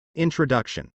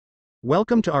Introduction.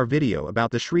 Welcome to our video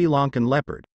about the Sri Lankan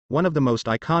leopard, one of the most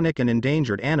iconic and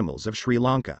endangered animals of Sri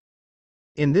Lanka.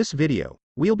 In this video,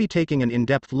 we'll be taking an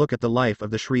in-depth look at the life of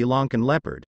the Sri Lankan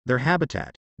leopard, their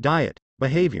habitat, diet,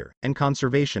 behavior, and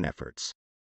conservation efforts.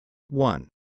 1.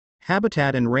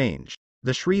 Habitat and range.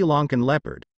 The Sri Lankan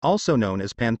leopard, also known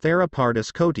as Panthera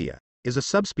pardus kotiya, is a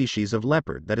subspecies of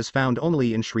leopard that is found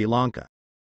only in Sri Lanka.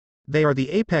 They are the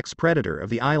apex predator of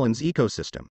the island's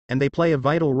ecosystem, and they play a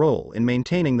vital role in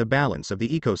maintaining the balance of the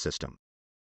ecosystem.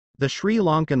 The Sri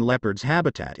Lankan leopard's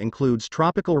habitat includes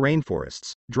tropical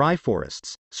rainforests, dry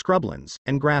forests, scrublands,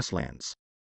 and grasslands.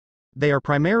 They are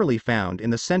primarily found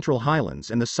in the central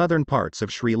highlands and the southern parts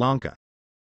of Sri Lanka.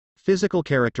 Physical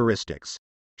characteristics.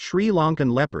 Sri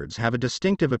Lankan leopards have a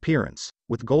distinctive appearance,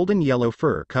 with golden yellow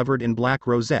fur covered in black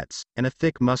rosettes, and a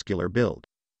thick muscular build.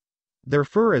 Their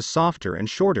fur is softer and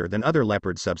shorter than other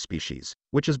leopard subspecies,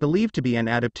 which is believed to be an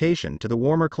adaptation to the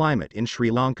warmer climate in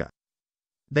Sri Lanka.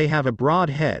 They have a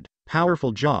broad head,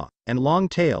 powerful jaw, and long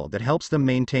tail that helps them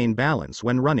maintain balance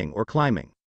when running or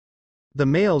climbing. The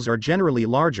males are generally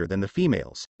larger than the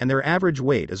females, and their average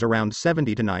weight is around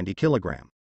 70 to 90 kg.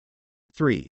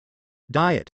 3.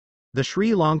 Diet. The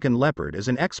Sri Lankan leopard is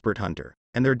an expert hunter,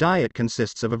 and their diet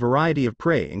consists of a variety of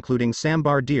prey including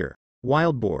sambar deer,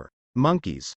 wild boar,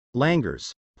 monkeys,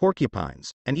 langurs,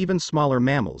 porcupines, and even smaller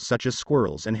mammals such as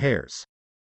squirrels and hares.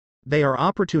 They are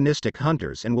opportunistic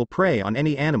hunters and will prey on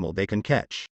any animal they can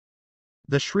catch.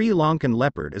 The Sri Lankan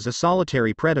leopard is a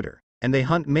solitary predator, and they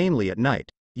hunt mainly at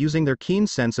night, using their keen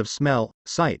sense of smell,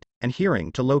 sight, and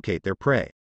hearing to locate their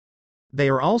prey. They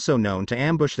are also known to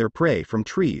ambush their prey from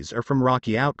trees or from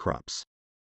rocky outcrops.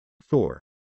 4.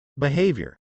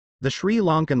 Behavior. The Sri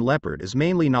Lankan leopard is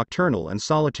mainly nocturnal and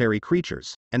solitary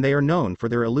creatures, and they are known for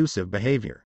their elusive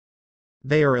behavior.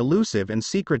 They are elusive and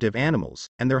secretive animals,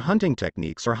 and their hunting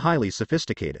techniques are highly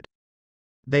sophisticated.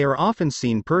 They are often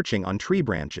seen perching on tree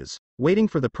branches, waiting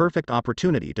for the perfect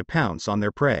opportunity to pounce on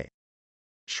their prey.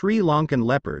 Sri Lankan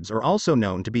leopards are also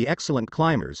known to be excellent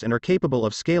climbers and are capable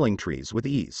of scaling trees with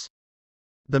ease.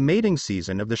 The mating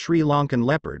season of the Sri Lankan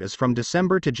leopard is from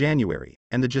December to January,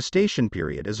 and the gestation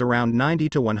period is around 90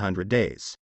 to 100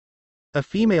 days. A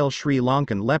female Sri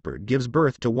Lankan leopard gives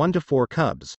birth to 1 to 4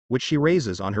 cubs, which she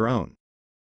raises on her own.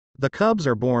 The cubs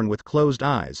are born with closed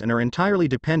eyes and are entirely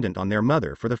dependent on their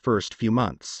mother for the first few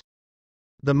months.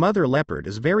 The mother leopard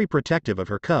is very protective of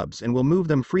her cubs and will move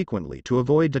them frequently to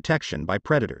avoid detection by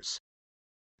predators.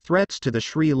 Threats to the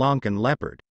Sri Lankan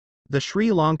leopard. The Sri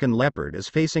Lankan leopard is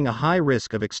facing a high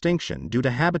risk of extinction due to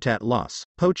habitat loss,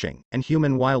 poaching, and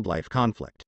human-wildlife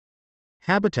conflict.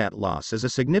 Habitat loss is a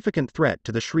significant threat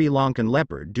to the Sri Lankan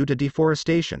leopard due to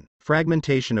deforestation,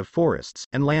 fragmentation of forests,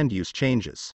 and land use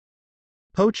changes.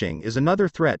 Poaching is another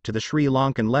threat to the Sri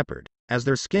Lankan leopard, as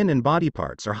their skin and body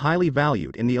parts are highly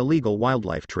valued in the illegal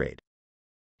wildlife trade.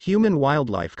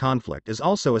 Human-wildlife conflict is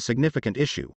also a significant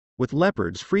issue, with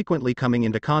leopards frequently coming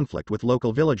into conflict with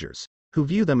local villagers, who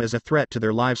view them as a threat to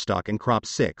their livestock and crops.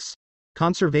 6.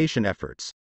 Conservation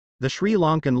efforts. The Sri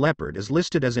Lankan leopard is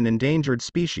listed as an endangered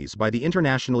species by the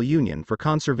International Union for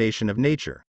Conservation of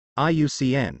Nature,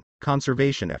 IUCN,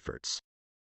 conservation efforts.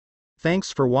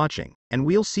 Thanks for watching, and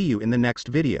we'll see you in the next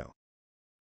video.